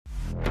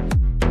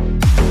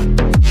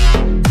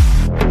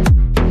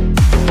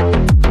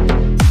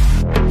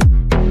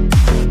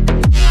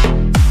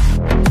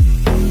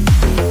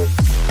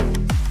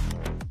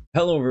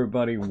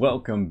everybody,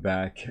 welcome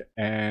back,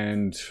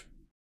 and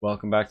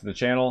welcome back to the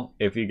channel.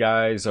 If you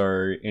guys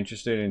are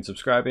interested in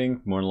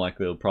subscribing, more than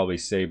likely it'll probably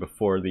say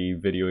before the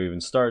video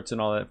even starts and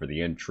all that for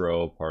the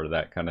intro, part of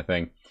that kind of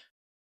thing.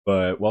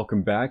 But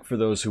welcome back for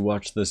those who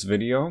watched this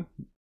video.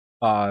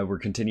 We're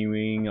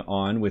continuing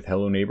on with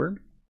Hello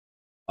Neighbor.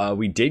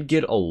 We did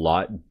get a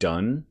lot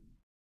done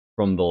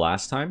from the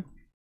last time.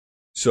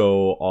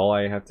 So all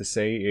I have to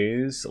say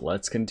is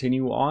let's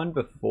continue on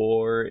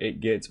before it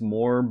gets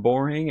more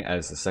boring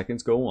as the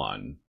seconds go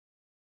on.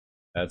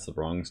 That's the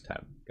wrong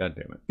tab. God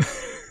damn it.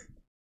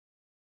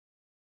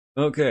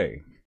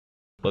 Okay,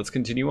 let's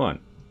continue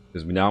on.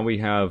 Because now we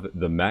have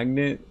the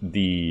magnet,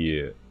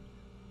 the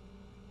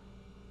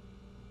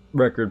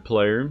record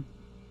player.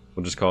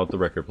 We'll just call it the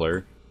record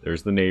player.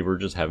 There's the neighbor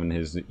just having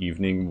his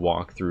evening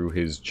walk through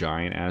his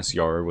giant ass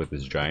yard with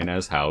his giant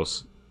ass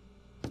house.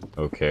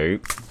 Okay.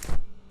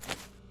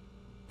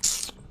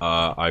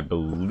 I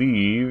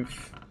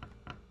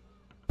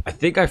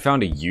think I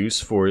found a use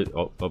for it.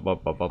 Oh,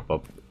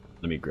 up.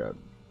 Let me grab.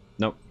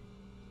 Nope.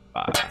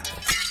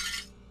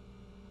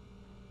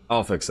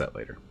 I'll fix that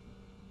later.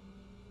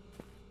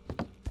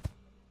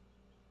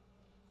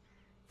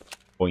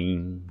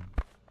 Boing.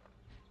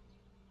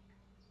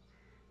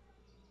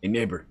 Hey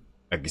neighbor,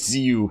 I can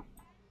see you.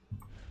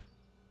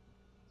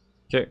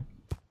 Okay.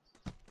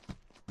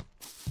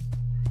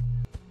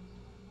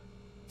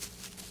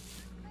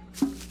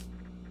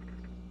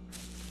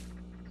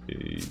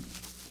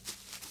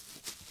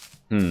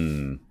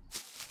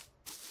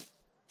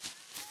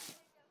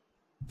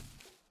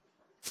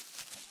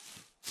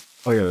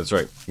 Oh yeah, that's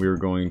right. We were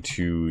going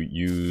to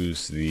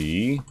use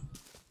the...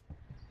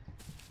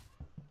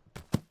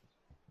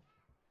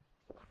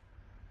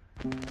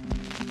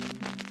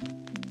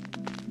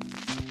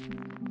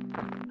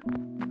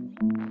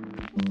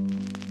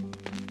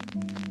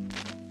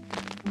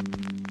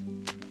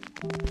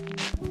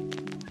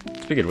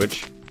 Speaking of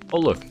which, oh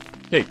look,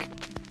 cake.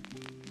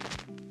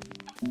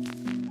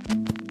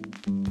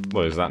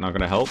 What, is that not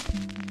gonna help?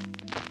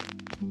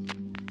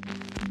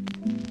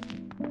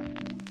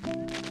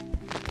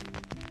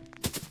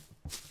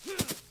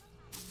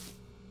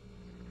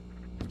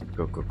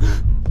 Go.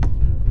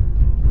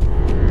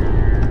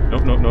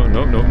 No.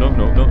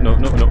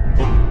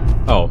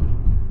 Oh,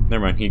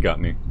 never mind, he got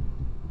me.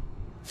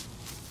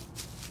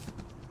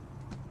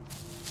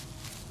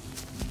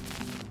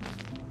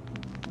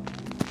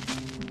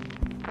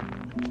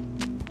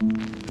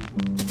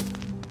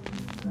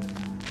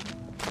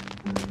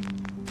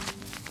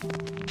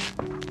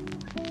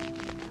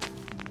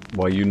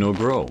 Why you no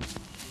grow?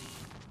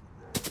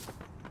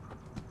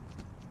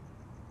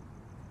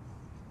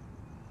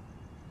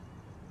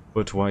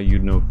 But why you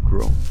no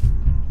grow?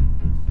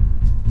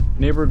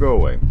 Neighbor, go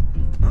away.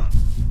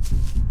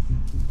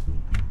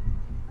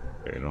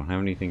 Okay, I don't have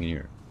anything in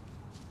here.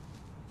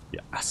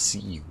 Yeah, I see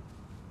you.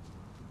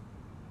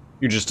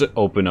 You just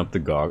open up the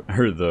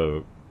or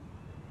the...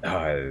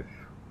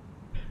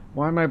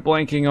 why am I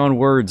blanking on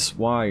words?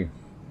 Why?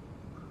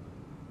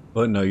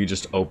 But no, you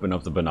just open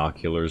up the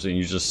binoculars and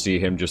you just see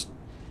him just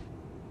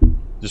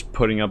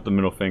putting up the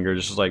middle finger,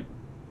 just like,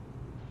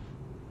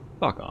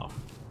 fuck off.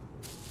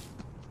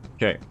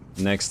 Okay,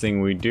 next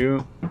thing we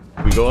do,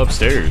 we go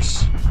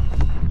upstairs.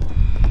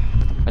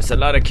 That's a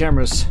lot of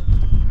cameras.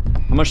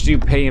 How much do you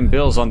pay in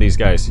bills on these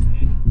guys?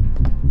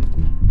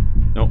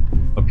 Nope,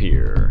 up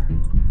here.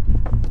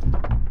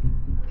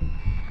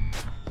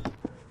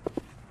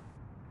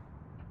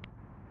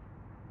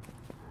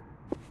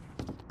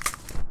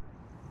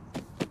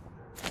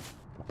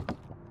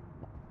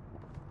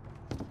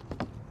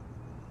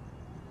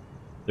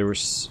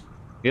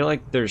 I feel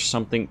like there's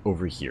something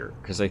over here,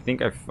 because I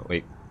think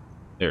wait,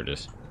 there it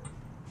is.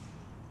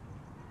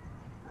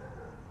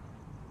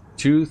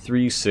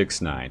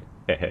 2369.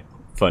 Hehe,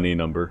 funny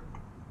number.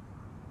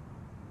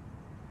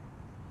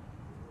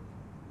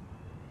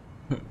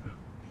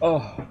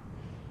 Oh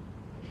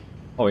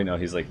wait, no,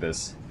 he's like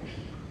this.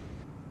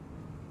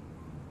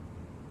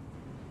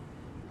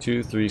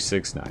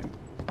 2369.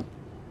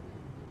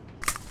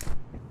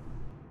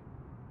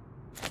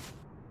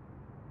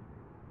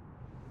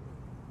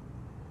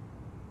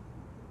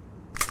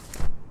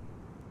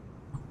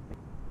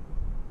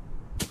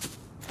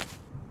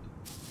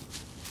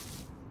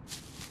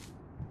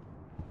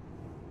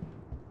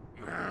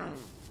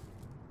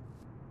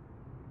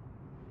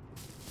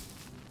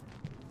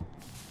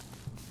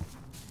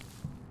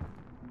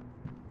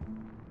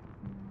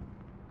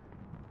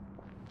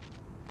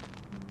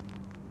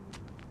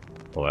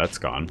 Well, that's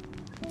gone.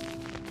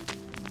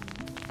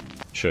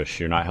 Shush,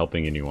 you're not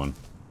helping anyone.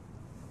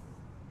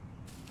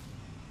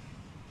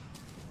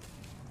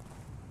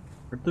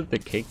 Where did the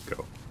cake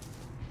go?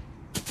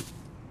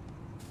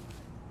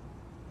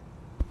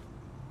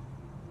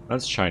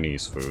 That's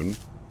Chinese food.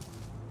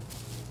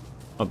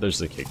 Oh, there's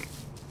the cake.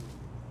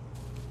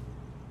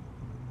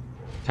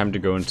 Time to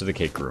go into the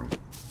cake room.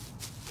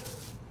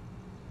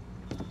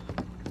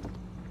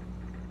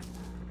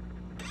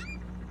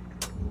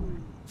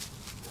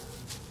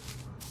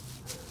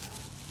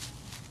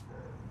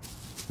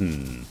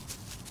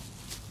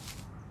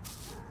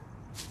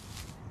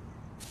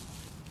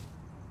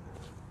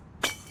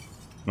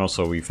 And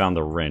also, we found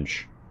the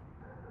wrench.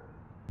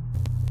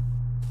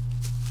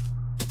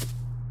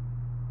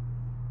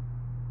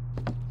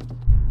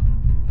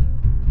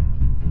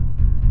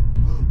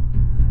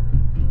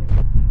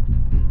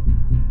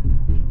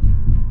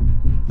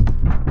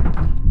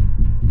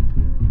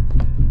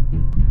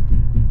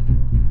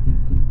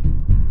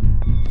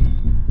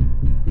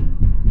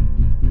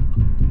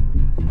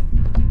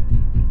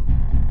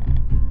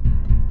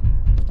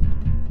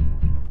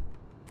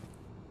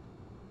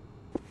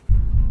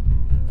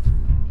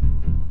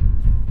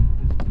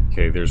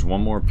 Okay, there's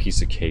one more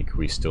piece of cake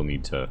we still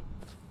need to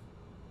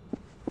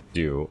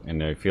do,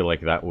 and I feel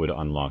like that would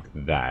unlock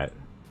that.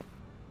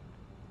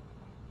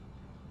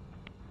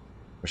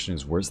 Question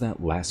is, where's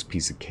that last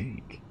piece of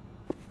cake?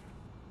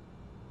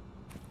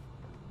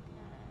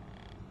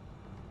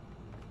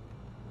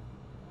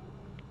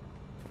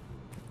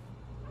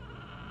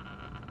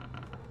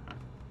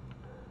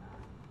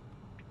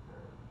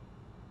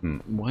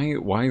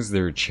 Why is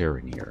there a chair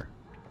in here?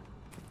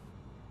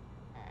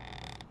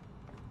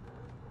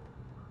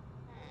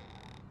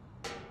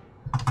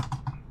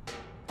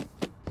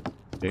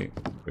 Okay,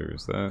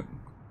 there's that.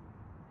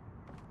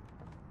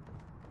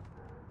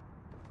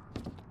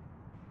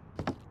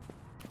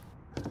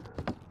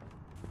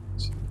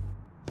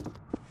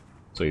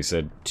 So he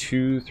said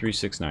 2, 3,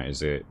 6, 9.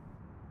 Is it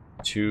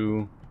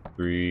 2,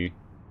 3,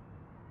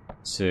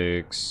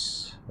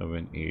 6,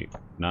 7, 8,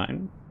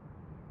 9?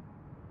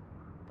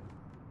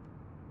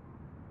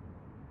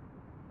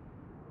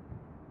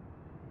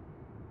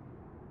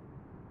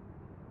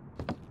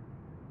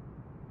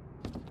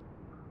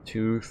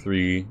 Two,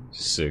 3,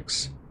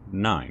 6,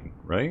 9,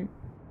 right?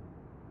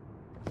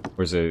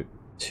 Or is it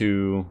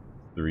 2,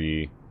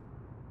 3,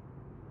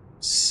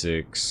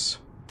 6,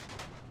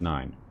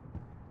 9?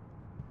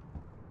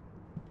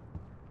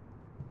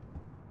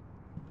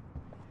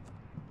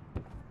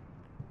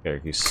 Okay,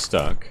 he's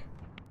stuck.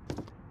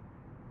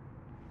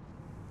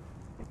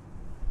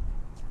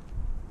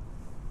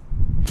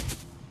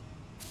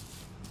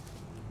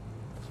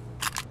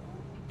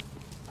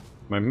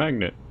 My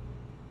magnet.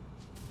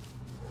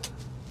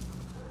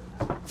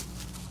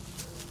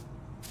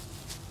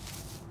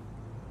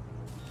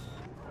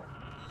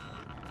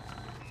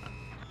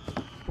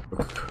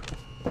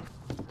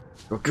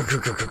 Go.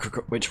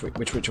 Which way?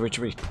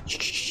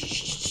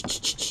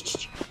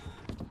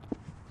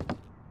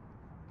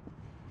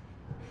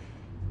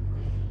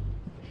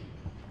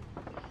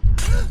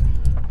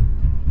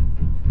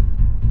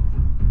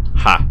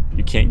 Ha!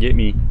 You can't get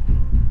me,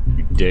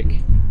 you dick.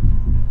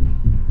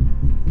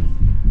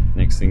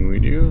 Next thing we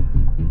do,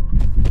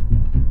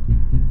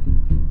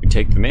 we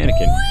take the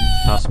mannequin,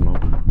 toss him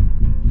over.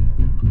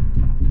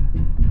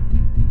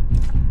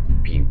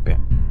 Being bad.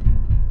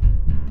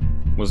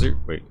 Was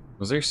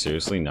there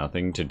seriously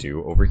nothing to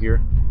do over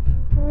here?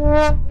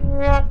 There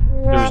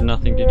was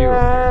nothing to do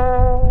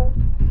over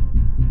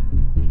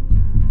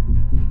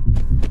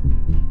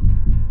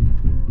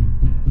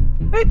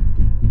here. Hey.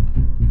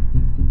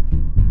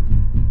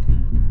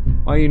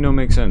 Why you no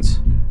make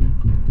sense?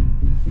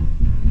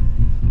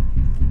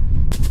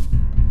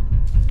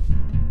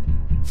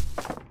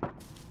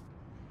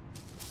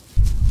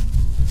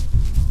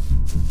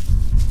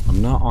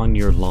 I'm not on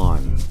your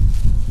lawn.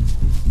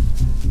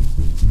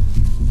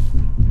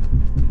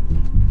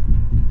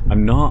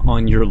 I'm not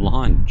on your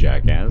lawn,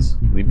 jackass.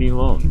 Leave me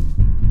alone.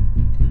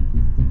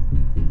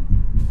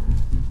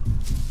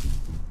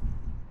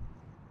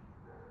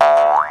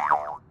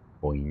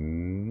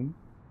 Boing.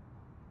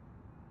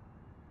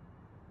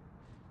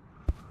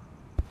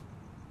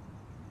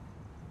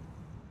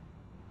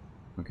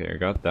 Okay, I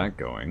got that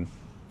going.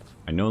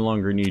 I no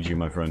longer need you,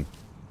 my friend.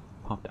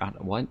 Popped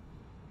out. What?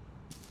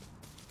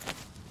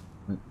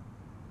 Okay,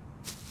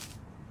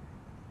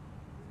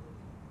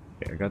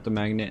 I got the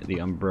magnet, the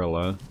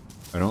umbrella.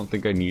 I don't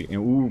think I need...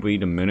 Ooh,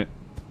 wait a minute.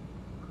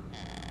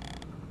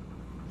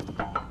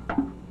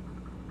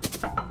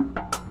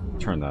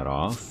 Turn that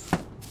off.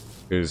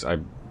 Because I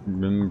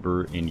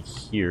remember in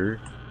here...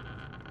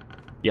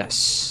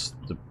 Yes!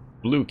 The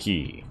blue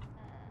key.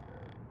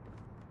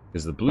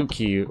 Because the blue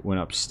key went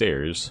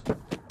upstairs.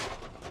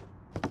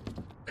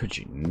 Could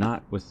you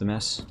not with the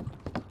mess?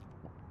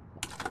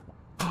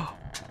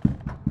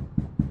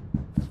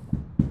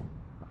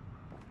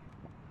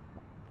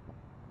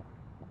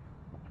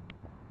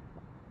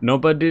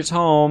 Nobody's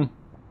home.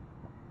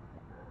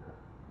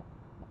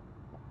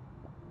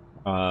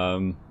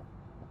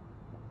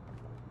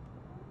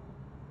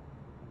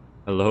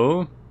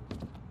 Hello?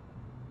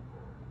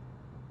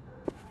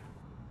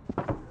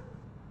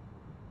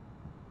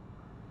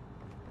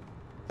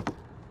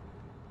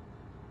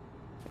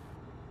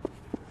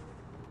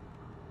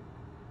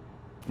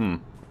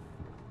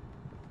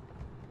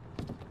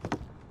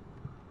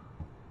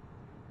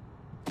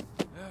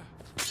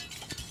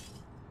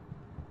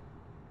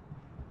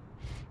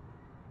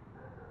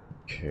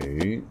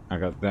 Okay, I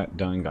got that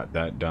done,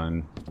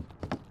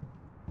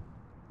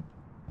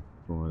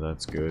 Oh,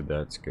 that's good,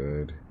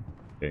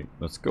 Okay,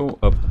 let's go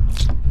up.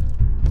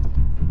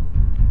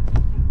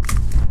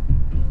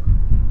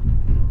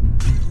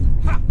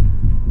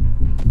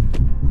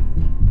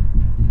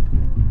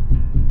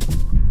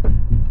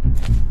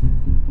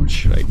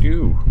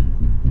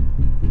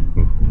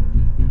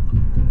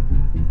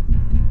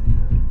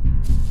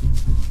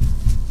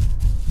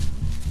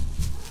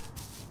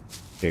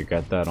 Okay,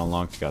 got that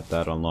unlocked, got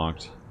that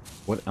unlocked.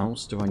 What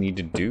else do I need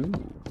to do?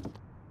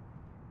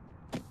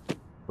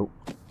 Oh,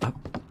 up,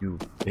 you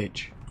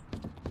bitch.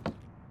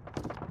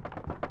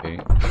 Okay.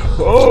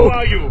 Who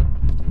are you?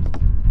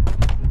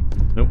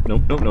 Nope,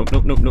 nope, nope, nope,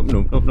 nope, nope, nope,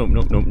 nope, nope, nope,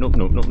 nope, nope, nope,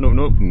 nope, nope, nope,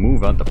 nope.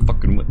 Move out the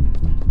fucking way.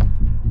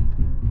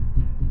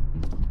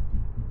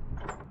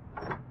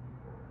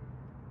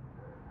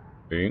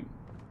 Okay.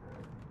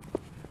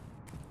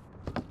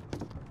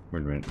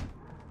 Wait a minute.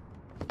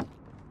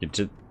 Get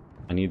to...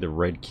 I need the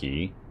red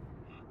key.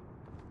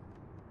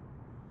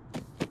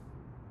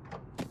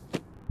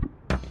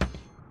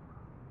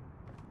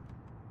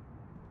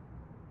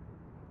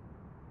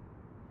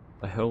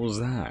 The hell was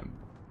that?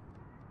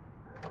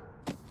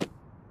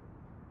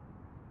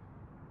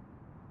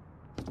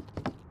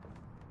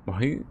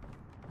 Why?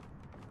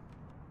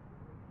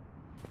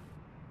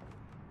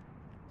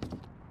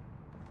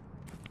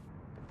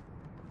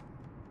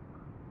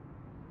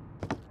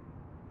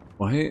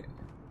 What?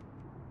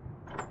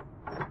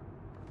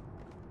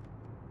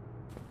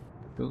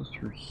 Go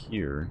through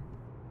here.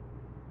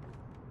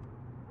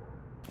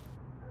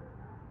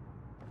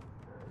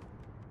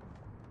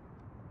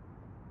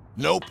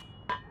 Nope.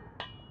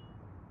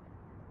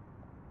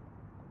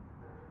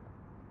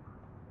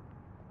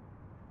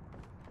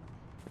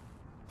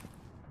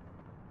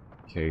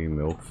 Okay,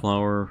 milk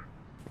flour.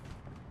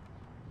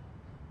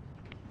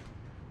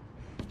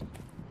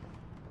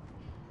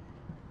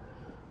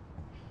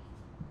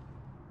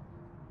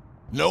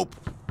 Nope.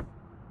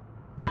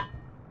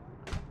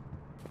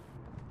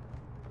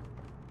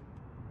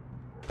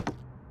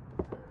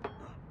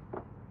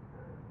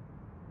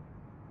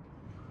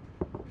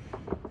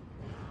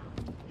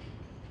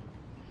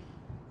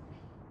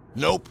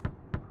 Nope.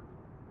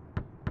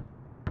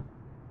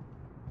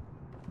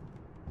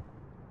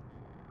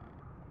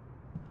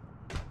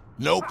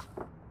 Nope.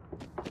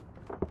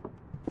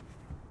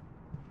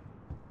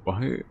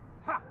 Why?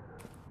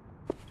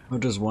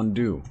 What does one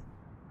do?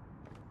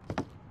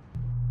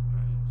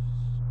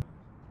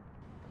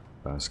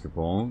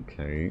 Basketball,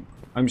 okay.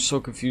 I'm so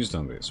confused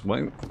on this.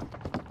 What?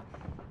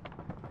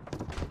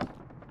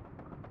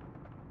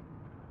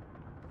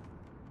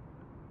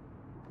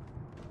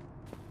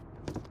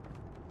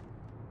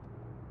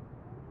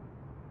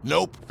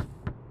 Nope.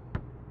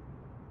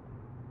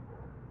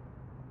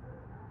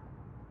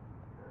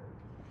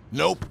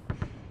 Nope.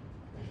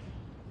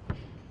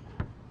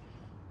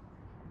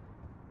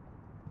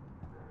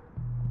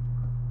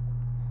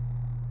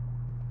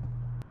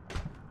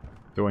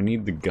 Do I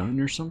need the gun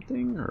or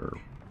something, or?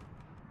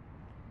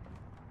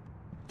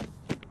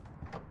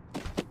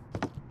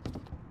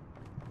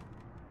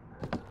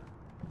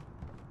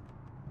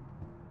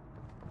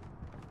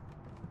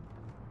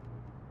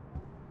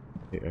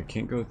 Okay, I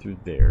can't go through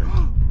there.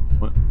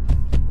 What?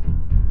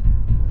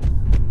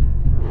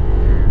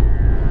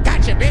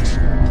 Gotcha, bitch.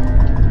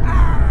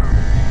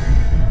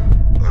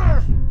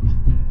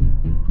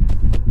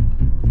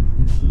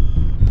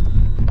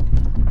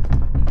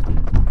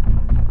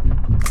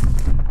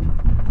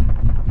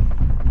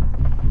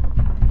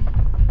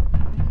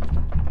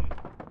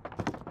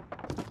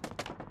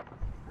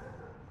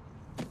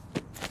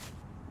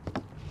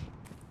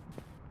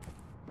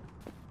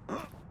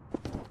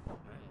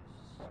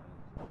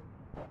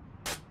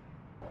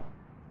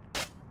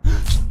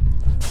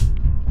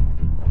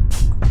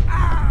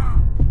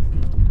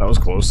 That was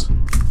close.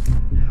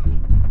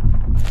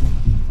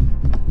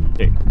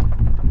 Okay.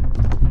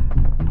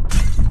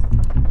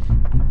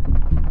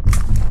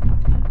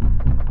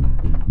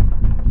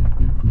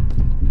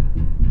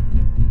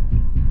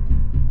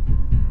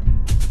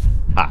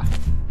 Ah.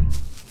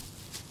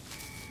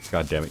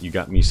 God damn it, you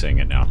got me saying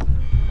it now.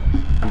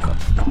 I'm the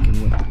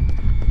fucking way.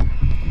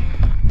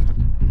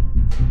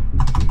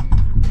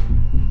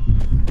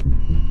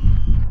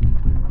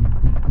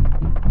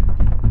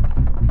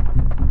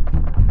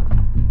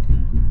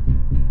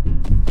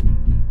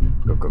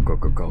 Go, go, go,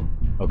 go, go.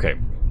 Okay.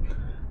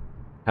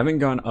 Haven't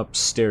gone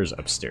upstairs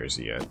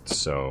yet,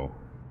 so...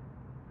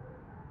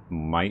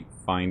 Might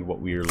find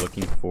what we are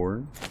looking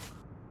for.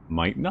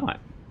 Might not.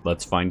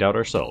 Let's find out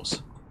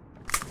ourselves.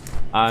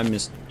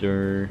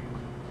 Mr...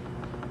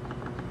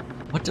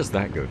 What does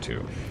that go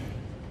to?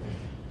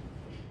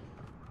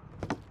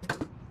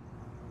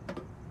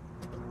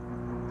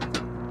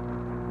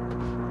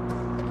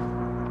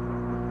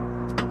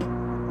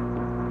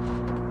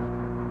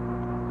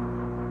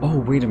 Oh,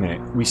 wait a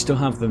minute. We still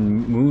have the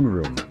moon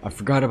room. I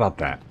forgot about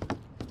that.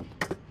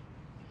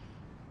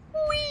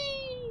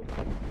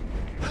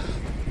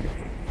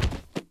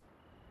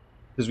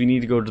 Because we need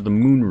to go to the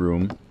moon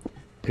room,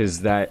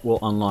 because that will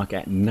unlock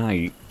at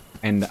night,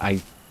 and I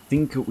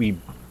think we...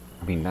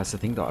 I mean, that's the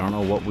thing though, I don't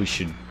know what we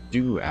should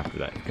do after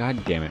that.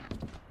 God damn it.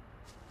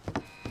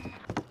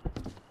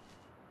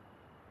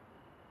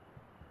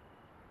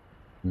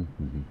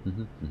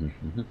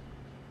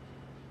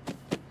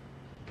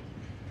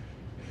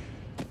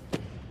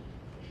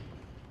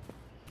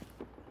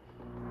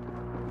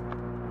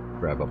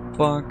 Grab a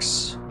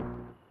box.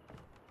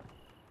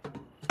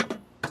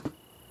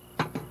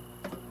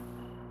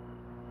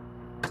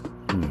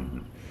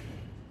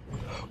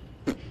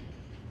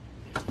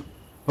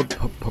 Hup,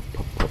 hup, hup,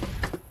 hup, hup.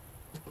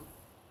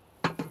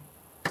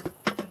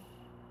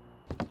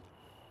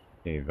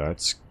 Okay,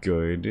 that's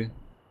good.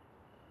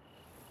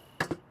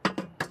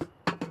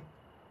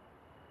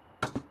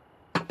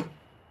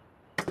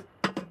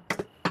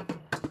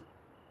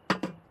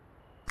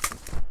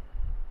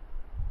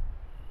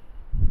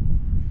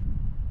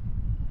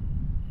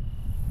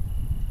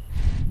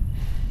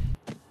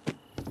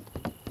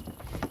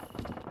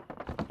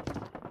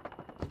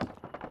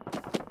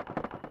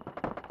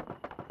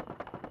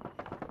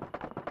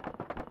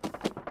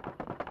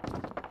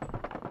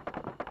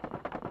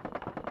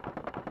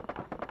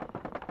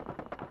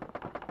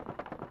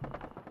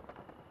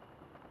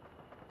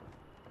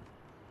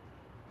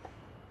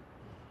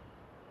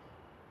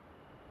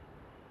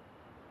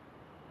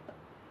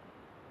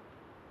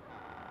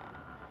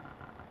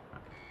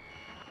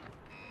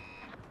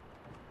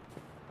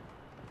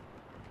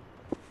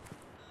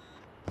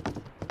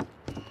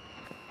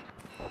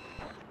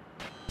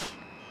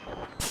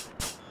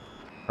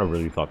 I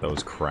really thought that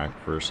was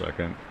cracked for a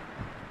second.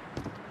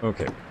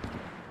 Okay.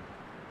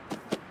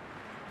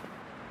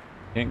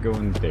 Can't go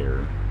in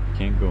there.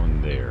 Can't go in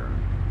there.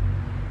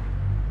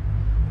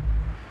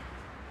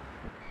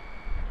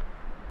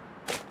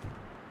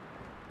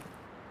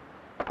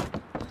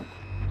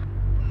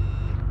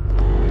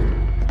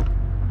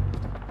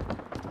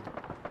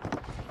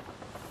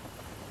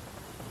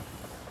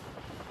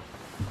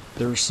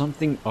 There's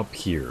something up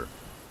here,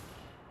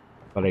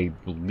 but I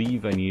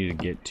believe I need to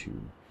get to.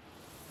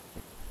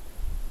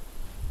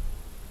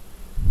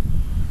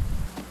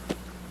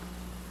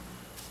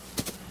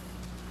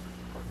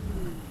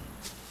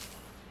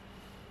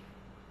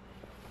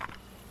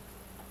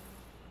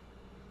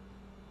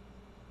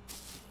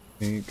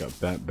 Okay, got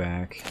that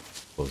back.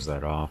 Close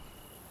that off.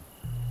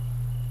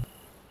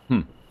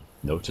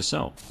 Note to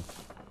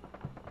self.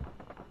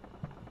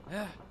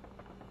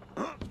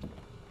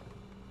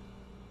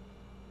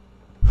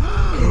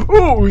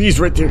 Oh, he's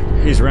right there.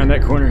 He's around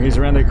that corner. He's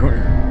around that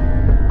corner.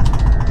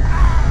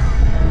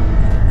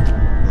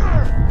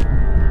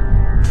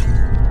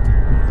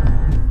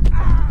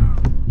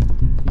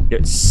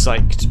 Get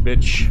psyched,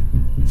 bitch.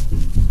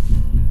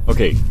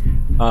 Okay.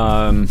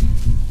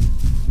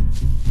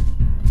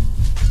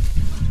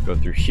 Go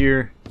through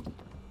here.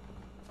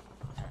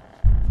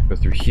 Go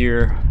through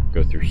here.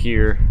 Go through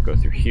here. Go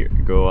through here.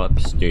 Go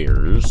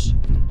upstairs.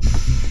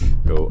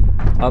 Go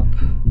up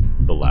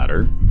the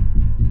ladder.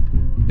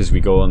 Because we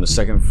go on the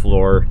second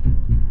floor.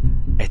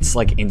 It's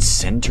like in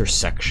center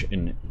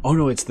section. Oh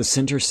no, it's the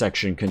center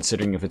section,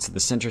 considering if it's the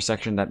center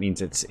section, that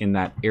means it's in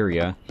that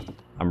area.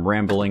 I'm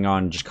rambling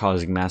on, just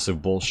causing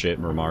massive bullshit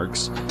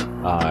remarks.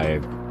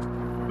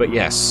 But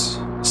yes,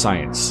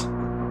 science.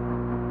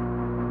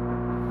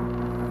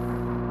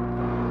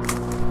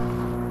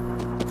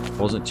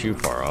 Wasn't too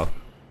far off.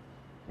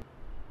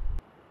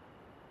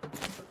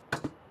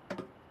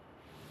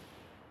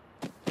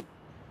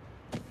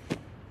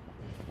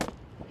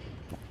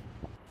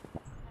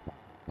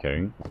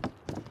 Okay.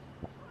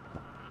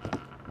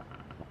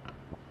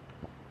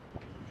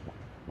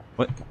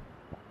 What?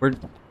 Where?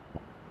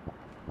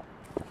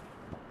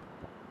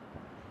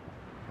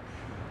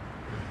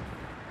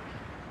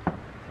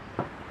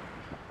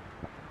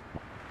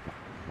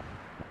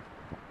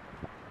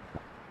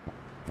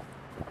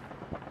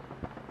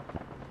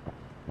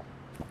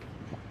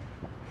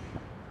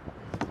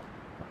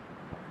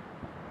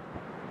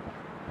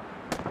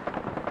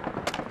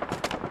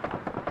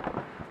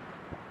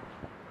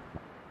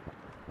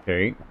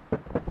 Okay.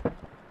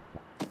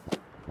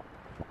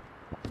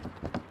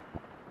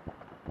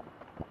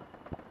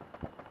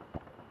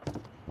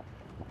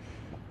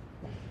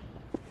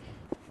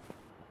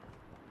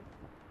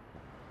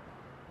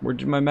 Where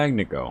did my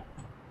magnet go?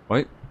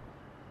 What?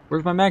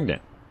 Where's my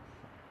magnet?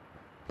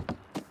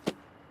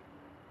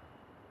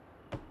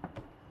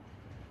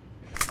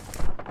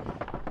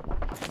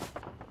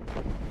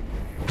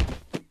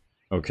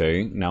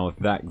 Okay, now with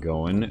that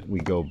going, we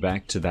go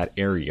back to that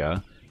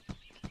area.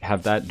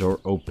 Have that door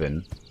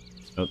open.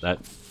 Oh, that.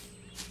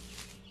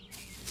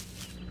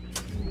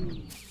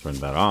 Turn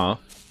that off.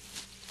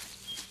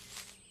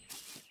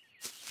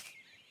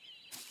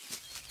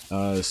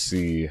 Let's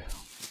see.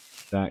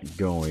 That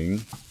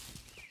going.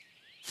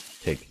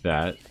 Take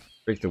that.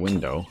 Break the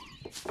window.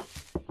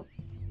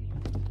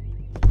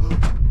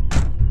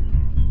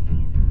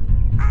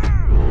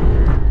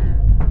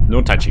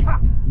 No touchy.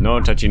 No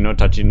touchy, no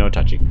touchy, no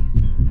touchy.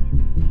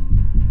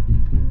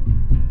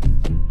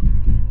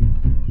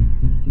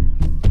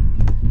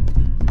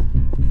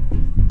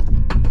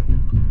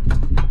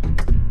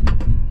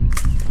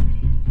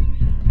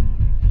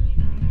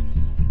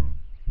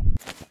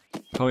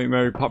 Call me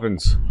Mary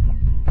Poppins.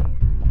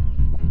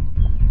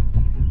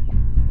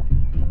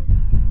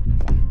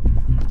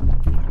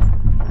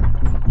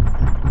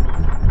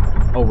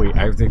 Oh wait,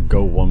 I have to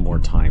go one more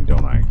time,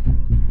 don't I?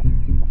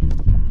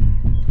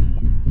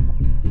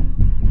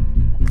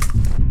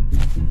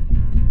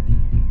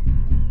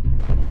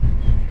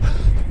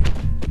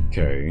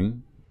 Okay.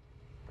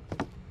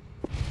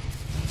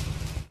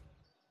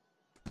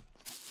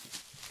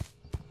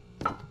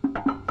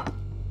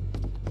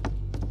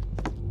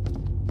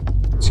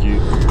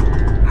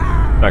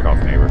 Back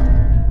off, neighbor.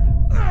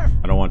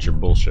 I don't want your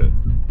bullshit.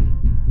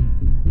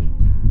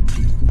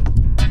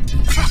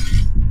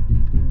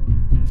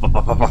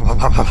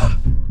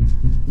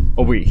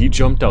 Oh wait, he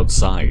jumped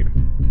outside.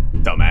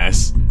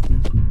 Dumbass.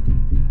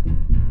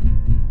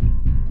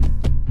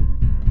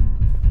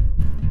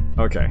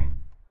 Okay.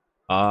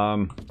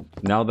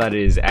 Now that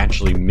it is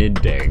actually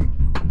midday.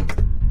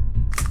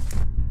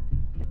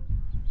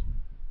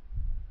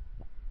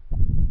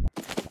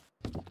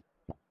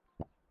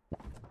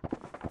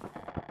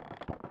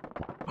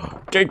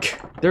 Cake!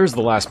 There's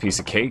the last piece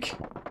of cake.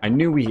 I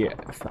knew we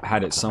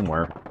had it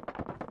somewhere.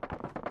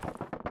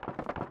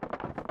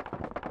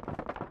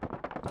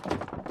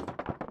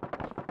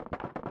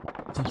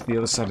 To the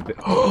other side of the...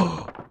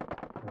 Oh!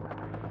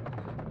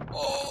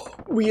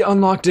 We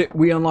unlocked it!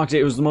 We unlocked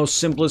it! It was the most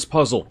simplest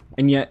puzzle.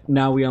 And yet,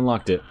 now we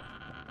unlocked it.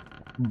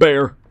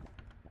 Bear!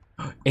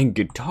 And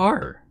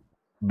guitar!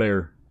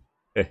 Bear.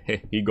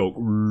 He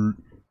go...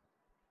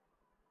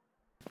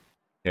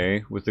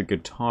 Okay, with the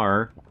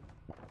guitar...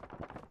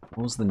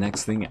 What was the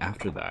next thing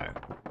after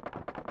that?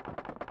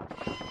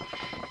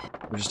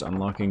 We're just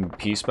unlocking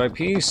piece by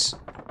piece.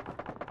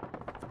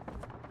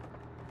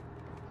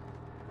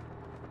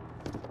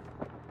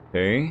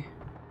 Okay.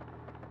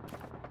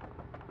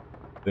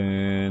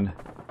 Then...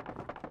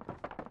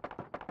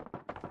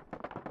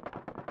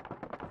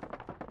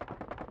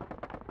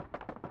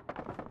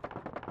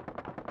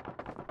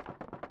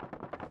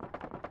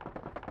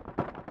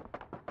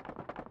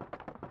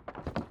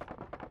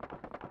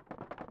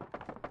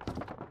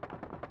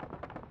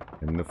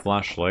 and the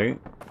flashlight.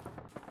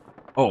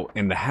 Oh,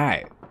 and the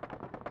hat.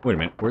 Wait a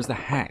minute, where's the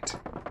hat?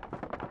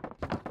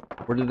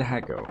 Where did the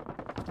hat go?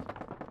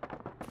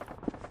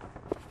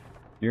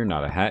 You're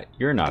not a hat.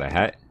 You're not a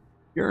hat.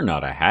 You're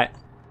not a hat.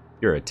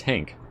 You're a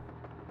tank.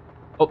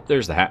 Oh,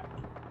 there's the hat.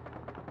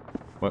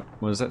 What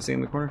does that say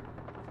in the corner?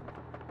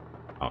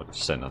 Oh, it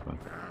just said nothing.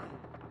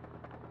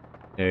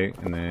 Okay,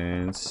 and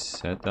then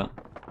set that.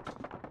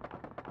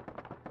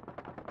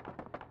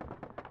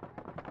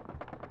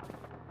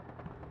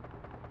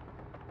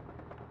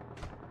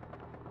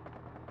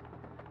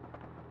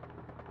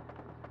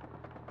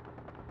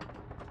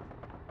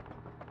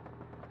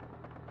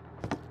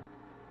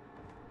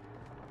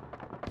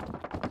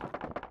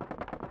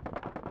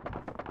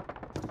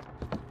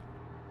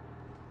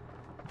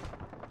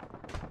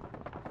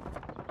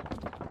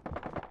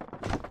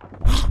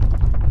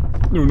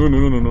 No, no,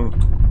 no, no, no, no.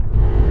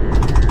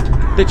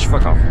 Bitch,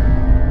 fuck off.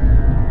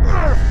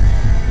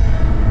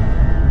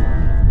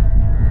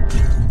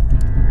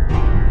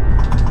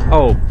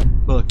 Oh,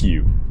 fuck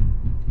you.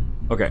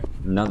 Okay,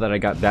 now that I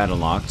got that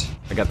unlocked,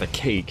 I got the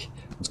cake.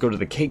 Let's go to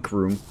the cake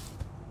room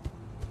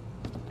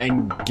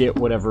and get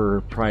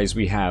whatever prize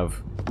we have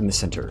in the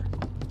center.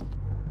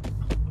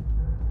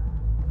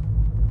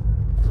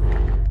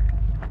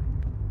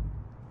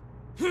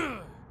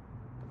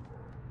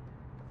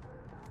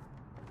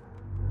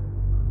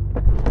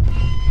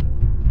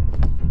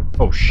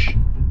 Oh, shh.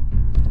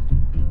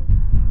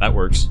 That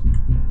works.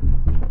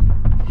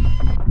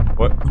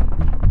 What?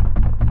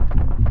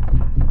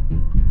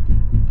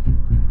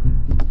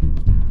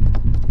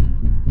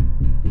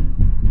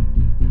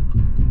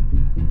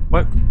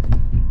 What?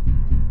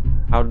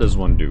 How does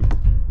one do?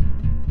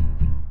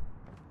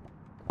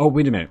 Oh,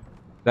 wait a minute.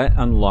 That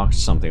unlocked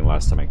something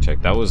last time I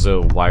checked. That was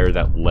a wire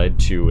that led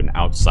to an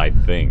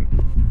outside thing.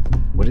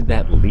 What did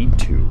that lead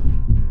to?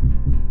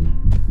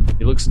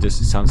 He looks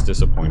sounds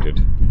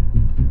disappointed.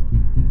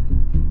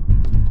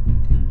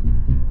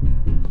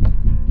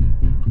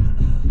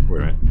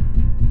 Wait a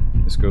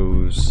minute. This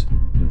goes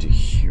into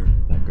here.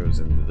 That goes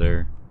into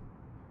there.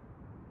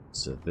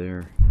 So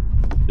there.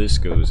 This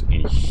goes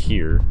in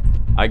here.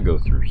 I go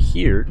through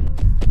here.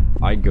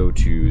 I go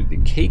to the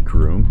cake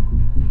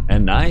room.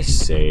 And I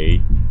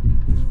say,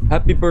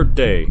 happy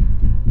birthday.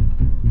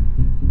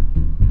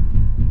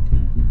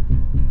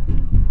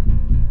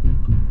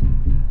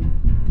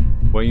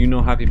 Well, you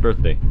know, happy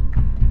birthday.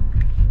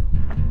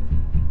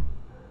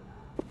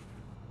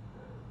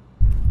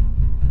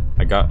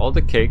 I got all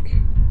the cake.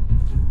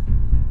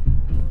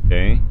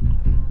 Okay.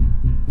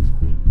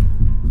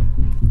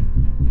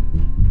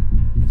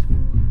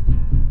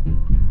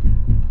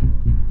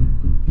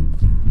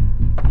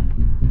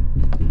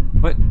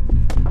 What?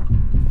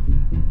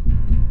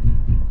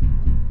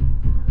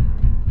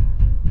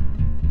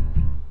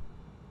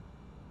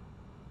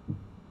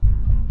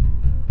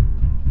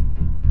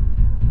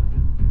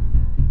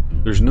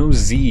 There's no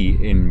Z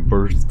in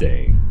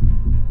birthday.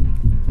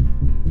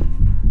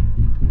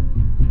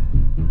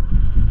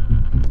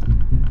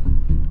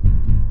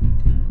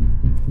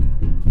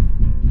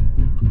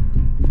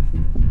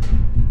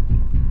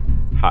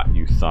 Hot,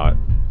 you thought.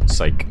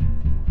 Psych.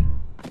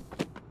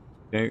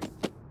 Okay.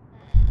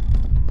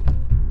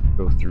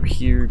 Go through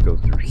here, go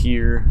through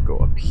here, go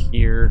up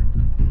here.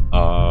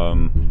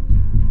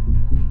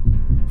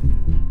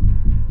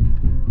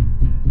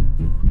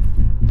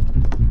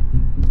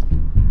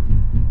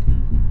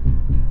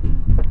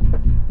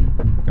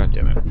 God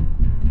damn it.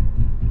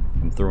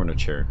 I'm throwing a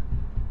chair.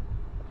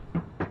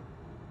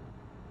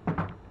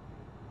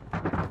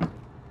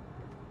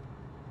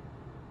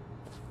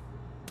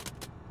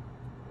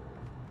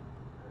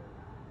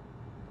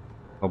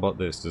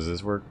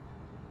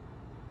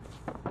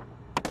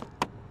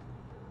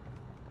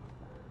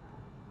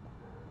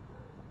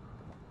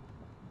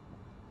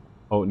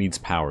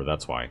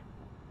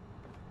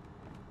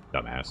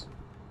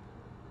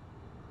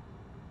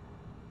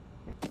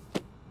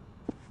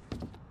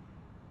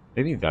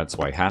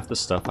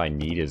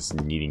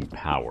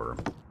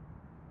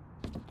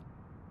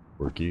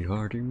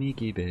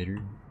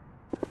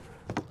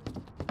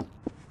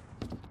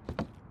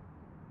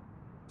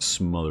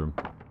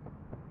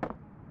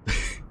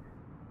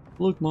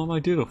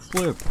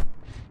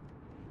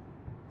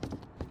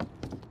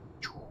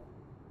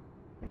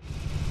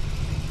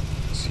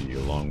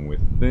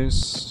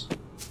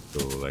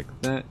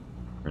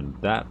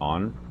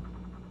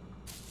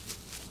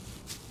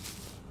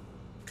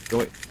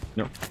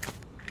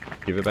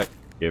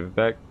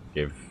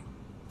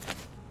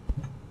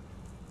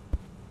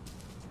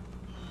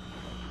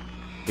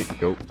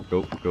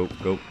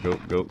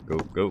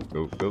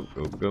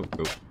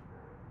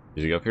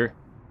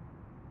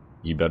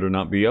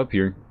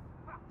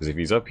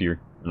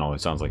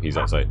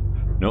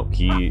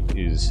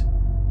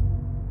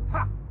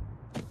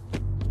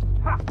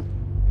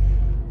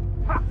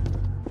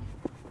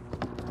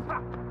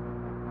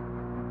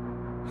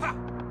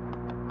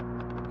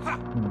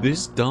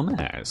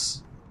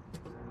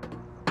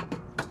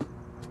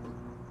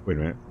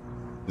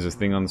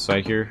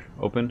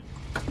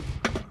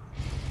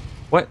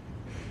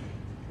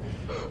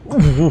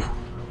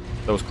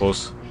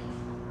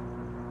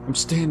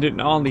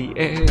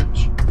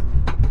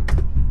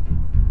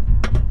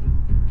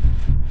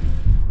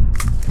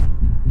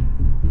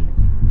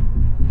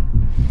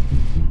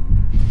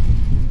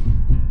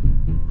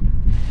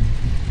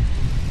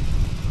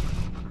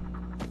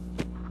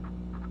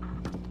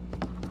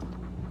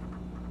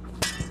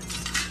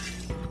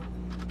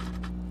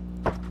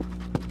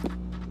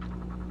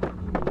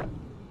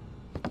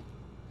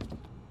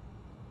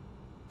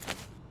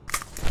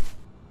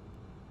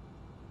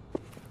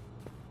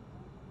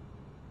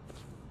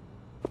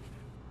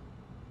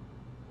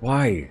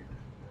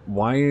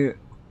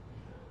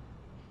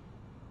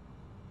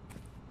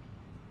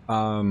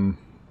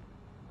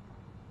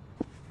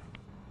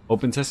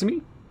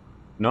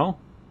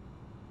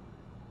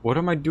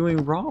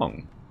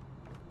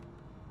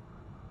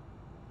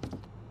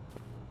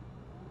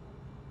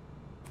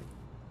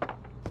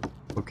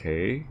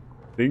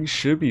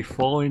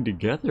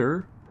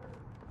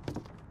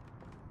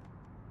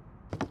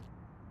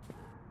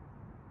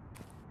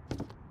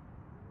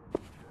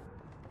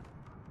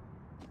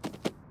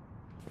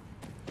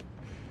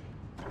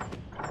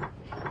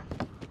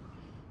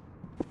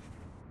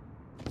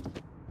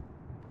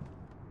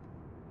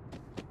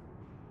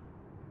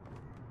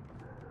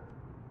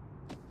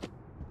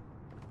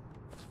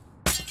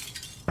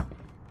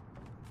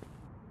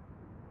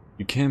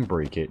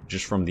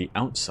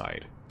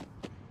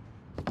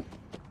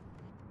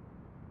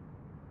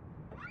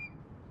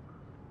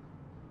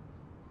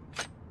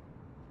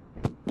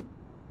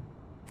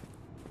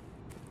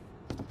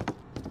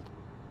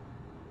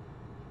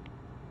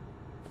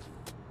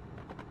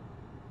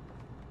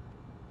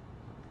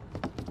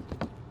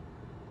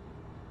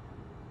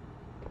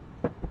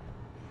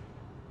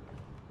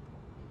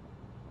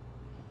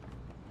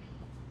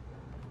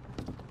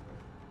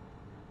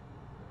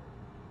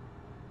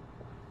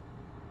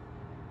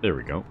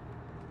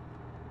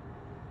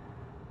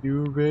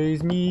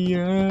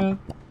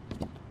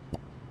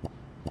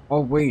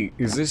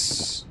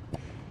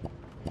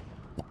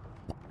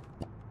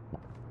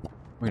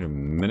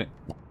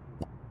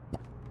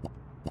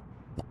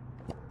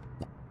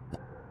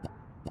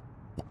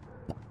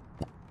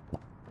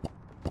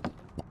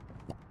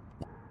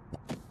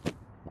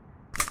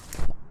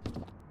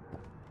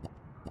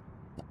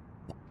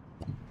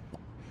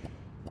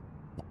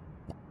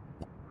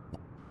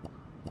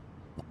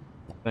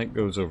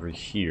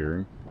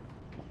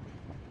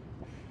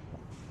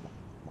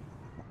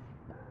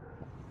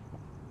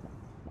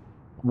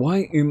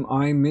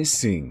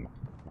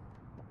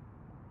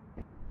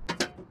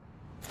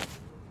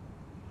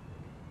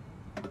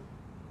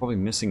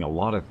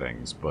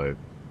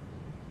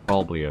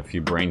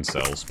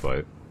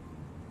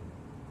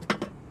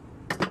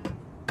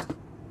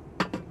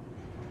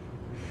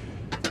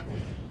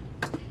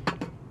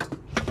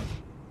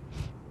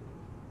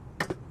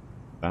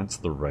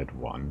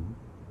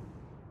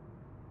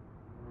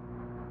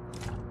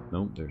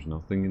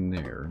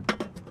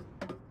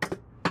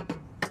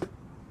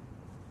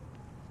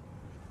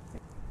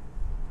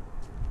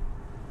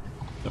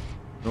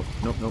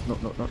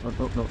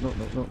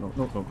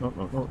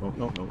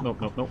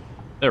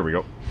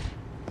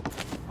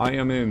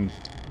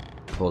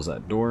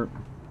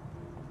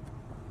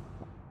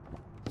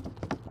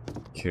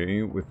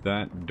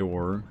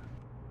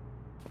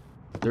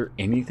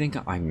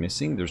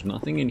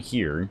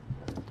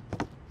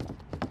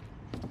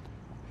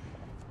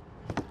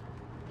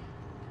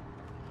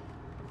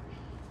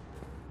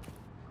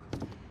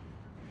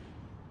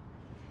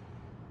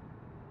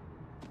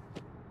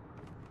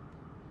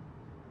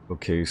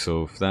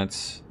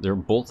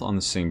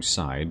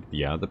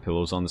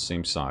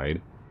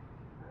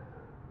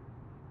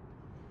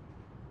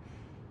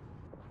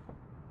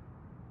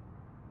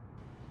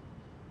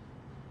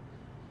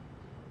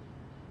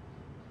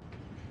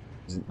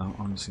 Is it not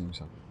on the same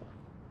side?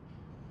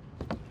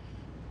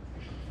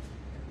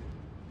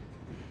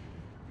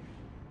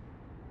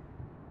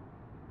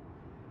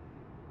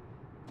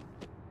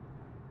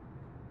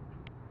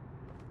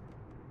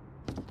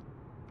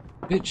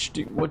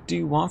 Bitch, what do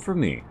you want from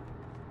me?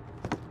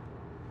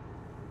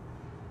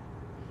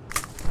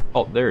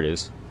 Oh, there it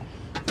is.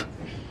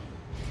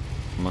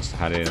 I must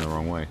have had it in the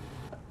wrong way.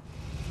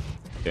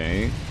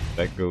 Okay,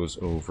 that goes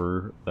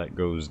over, that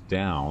goes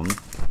down.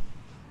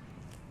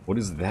 What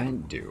does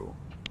that do?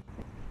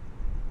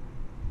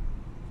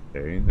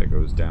 Okay, that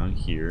goes down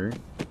here.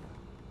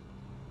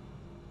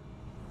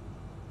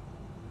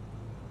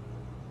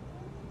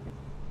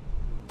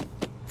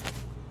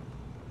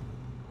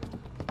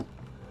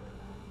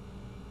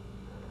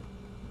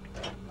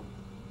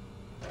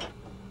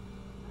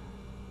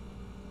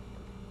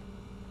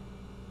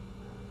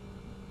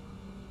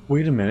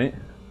 Wait a minute.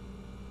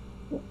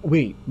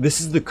 Wait,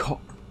 this is the car.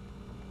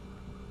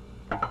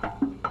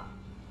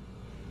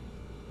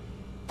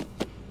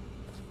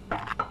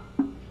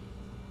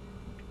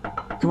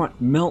 Come on,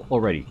 melt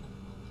already.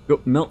 Go,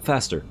 melt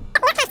faster.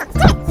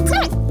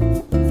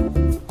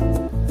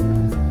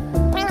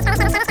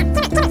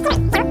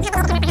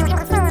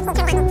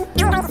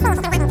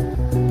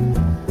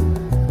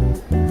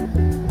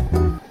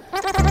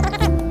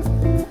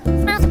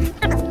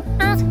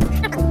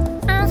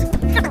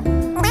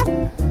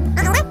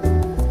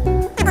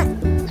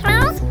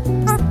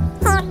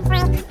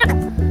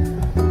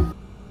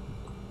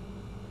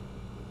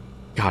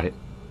 Got it.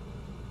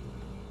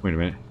 Wait a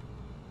minute.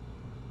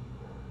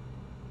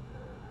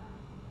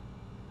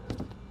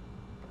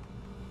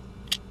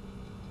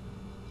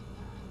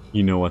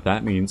 You know what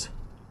that means.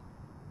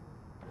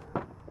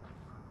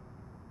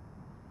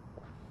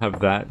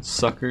 Have that,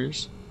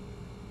 suckers.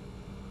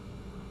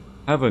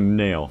 Have a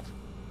nail.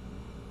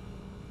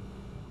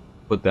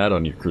 Put that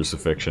on your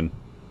crucifixion.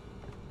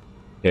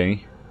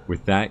 Okay,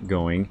 with that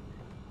going,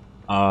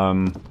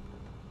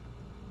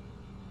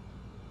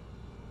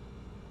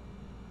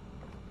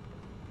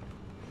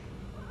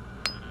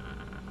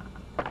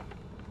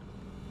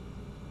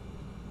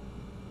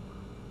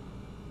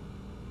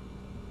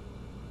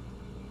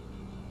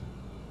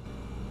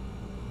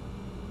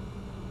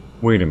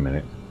 wait a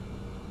minute.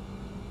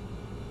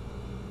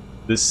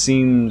 This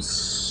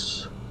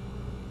seems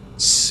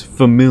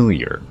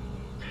familiar.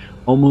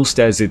 Almost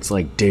as it's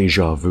like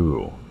deja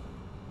vu.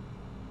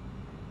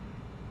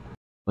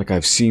 Like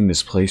I've seen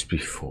this place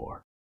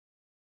before.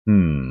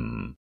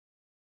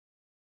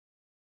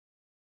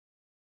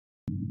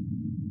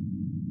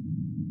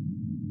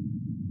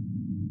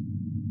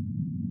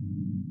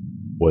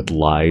 What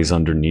lies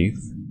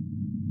underneath?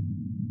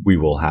 We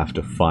will have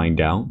to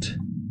find out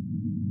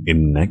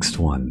in the next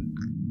one.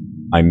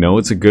 I know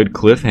it's a good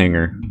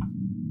cliffhanger,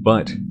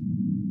 but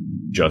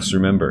just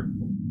remember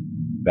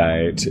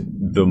that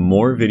the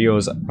more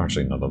videos,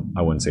 actually no,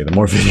 I wouldn't say the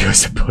more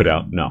videos I put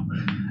out, no.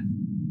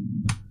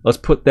 Let's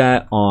put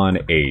that on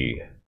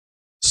a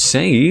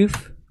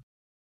save.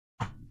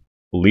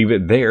 Leave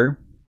it there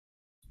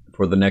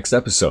for the next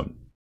episode.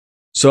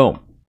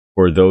 So,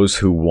 for those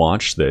who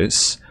watch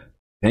this,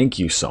 thank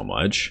you so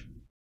much.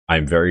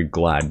 I'm very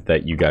glad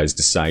that you guys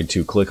decide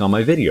to click on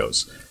my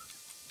videos.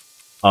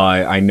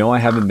 I know I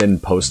haven't been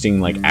posting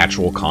like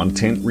actual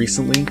content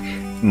recently,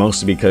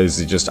 mostly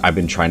because I've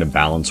been trying to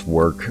balance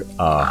work,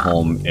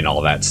 home, and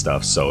all that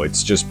stuff. So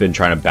it's just been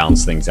trying to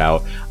balance things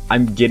out.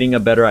 I'm getting a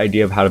better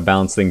idea of how to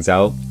balance things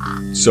out.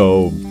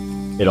 So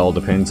it all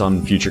depends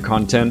on future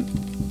content.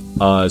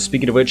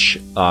 Speaking of which,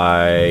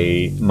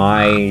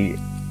 my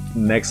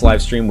next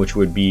live stream, which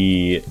would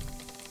be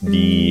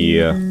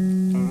the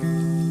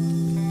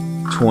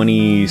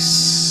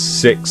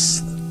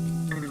 26th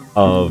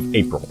of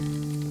April.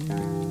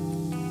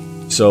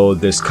 So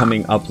this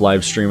coming up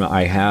live stream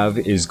I have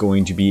is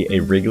going to be a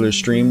regular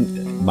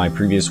stream. My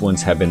previous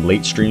ones have been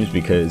late streams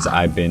because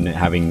I've been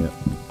having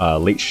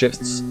late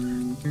shifts.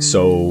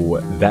 So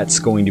that's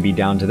going to be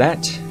down to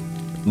that.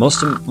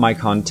 Most of my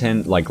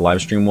content, like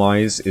live stream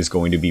wise, is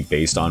going to be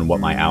based on what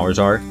my hours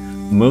are.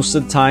 Most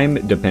of the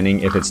time, depending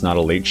if it's not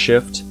a late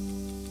shift,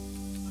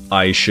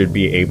 I should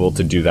be able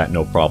to do that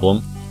no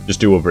problem.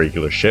 Just do a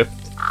regular shift,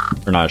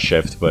 or not a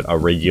shift, but a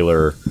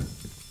regular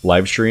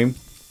live stream.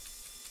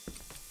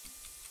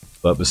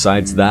 But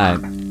besides that,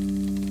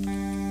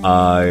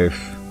 I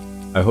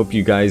hope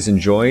you guys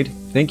enjoyed.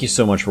 Thank you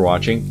so much for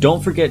watching.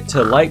 Don't forget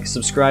to like,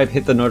 subscribe,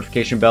 hit the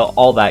notification bell,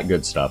 all that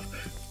good stuff.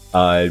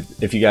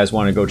 If you guys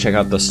want to go check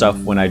out the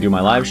stuff when I do my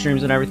live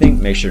streams and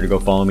everything, make sure to go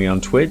follow me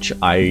on Twitch.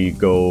 I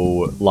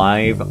go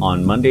live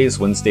on Mondays,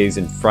 Wednesdays,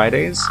 and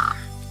Fridays.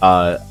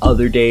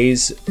 Other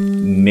days,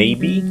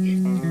 maybe,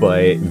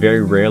 but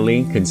very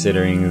rarely,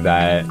 considering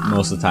that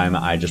most of the time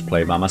I just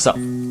play by myself.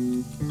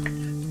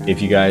 If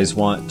you guys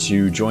want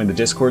to join the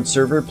Discord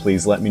server,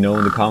 please let me know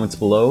in the comments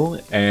below,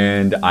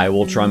 and I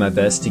will try my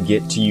best to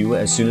get to you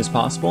as soon as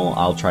possible.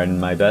 I'll try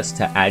my best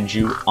to add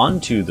you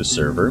onto the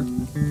server.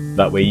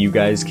 That way you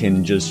guys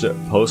can just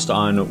post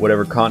on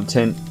whatever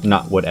content,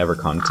 not whatever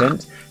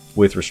content,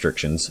 with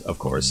restrictions, of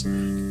course.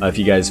 If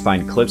you guys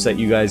find clips that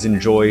you guys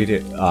enjoyed,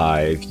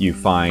 if you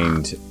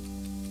find,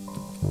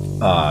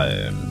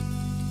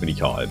 what do you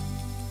call it?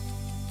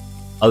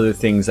 Other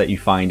things that you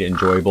find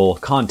enjoyable,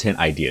 content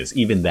ideas,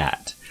 even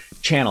that.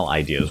 Channel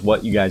ideas,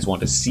 what you guys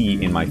want to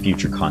see in my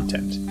future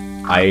content.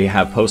 I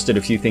have posted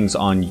a few things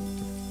on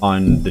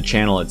the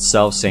channel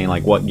itself saying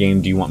like, what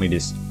game do you want me to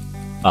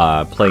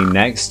play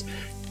next?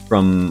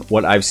 From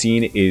what I've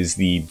seen is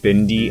the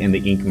Bendy and the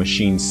Ink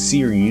Machine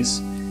series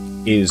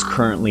is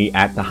currently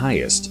at the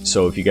highest.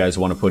 So if you guys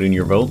want to put in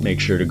your vote, make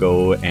sure to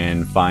go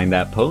and find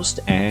that post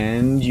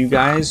and you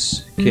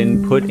guys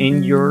can put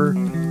in your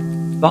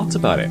thoughts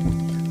about it.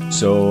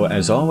 So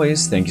as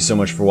always, thank you so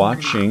much for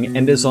watching,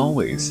 and as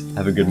always,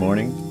 have a good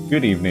morning,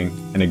 good evening,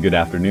 and a good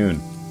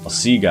afternoon. I'll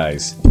see you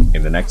guys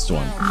in the next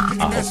one.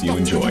 I hope you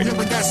enjoyed.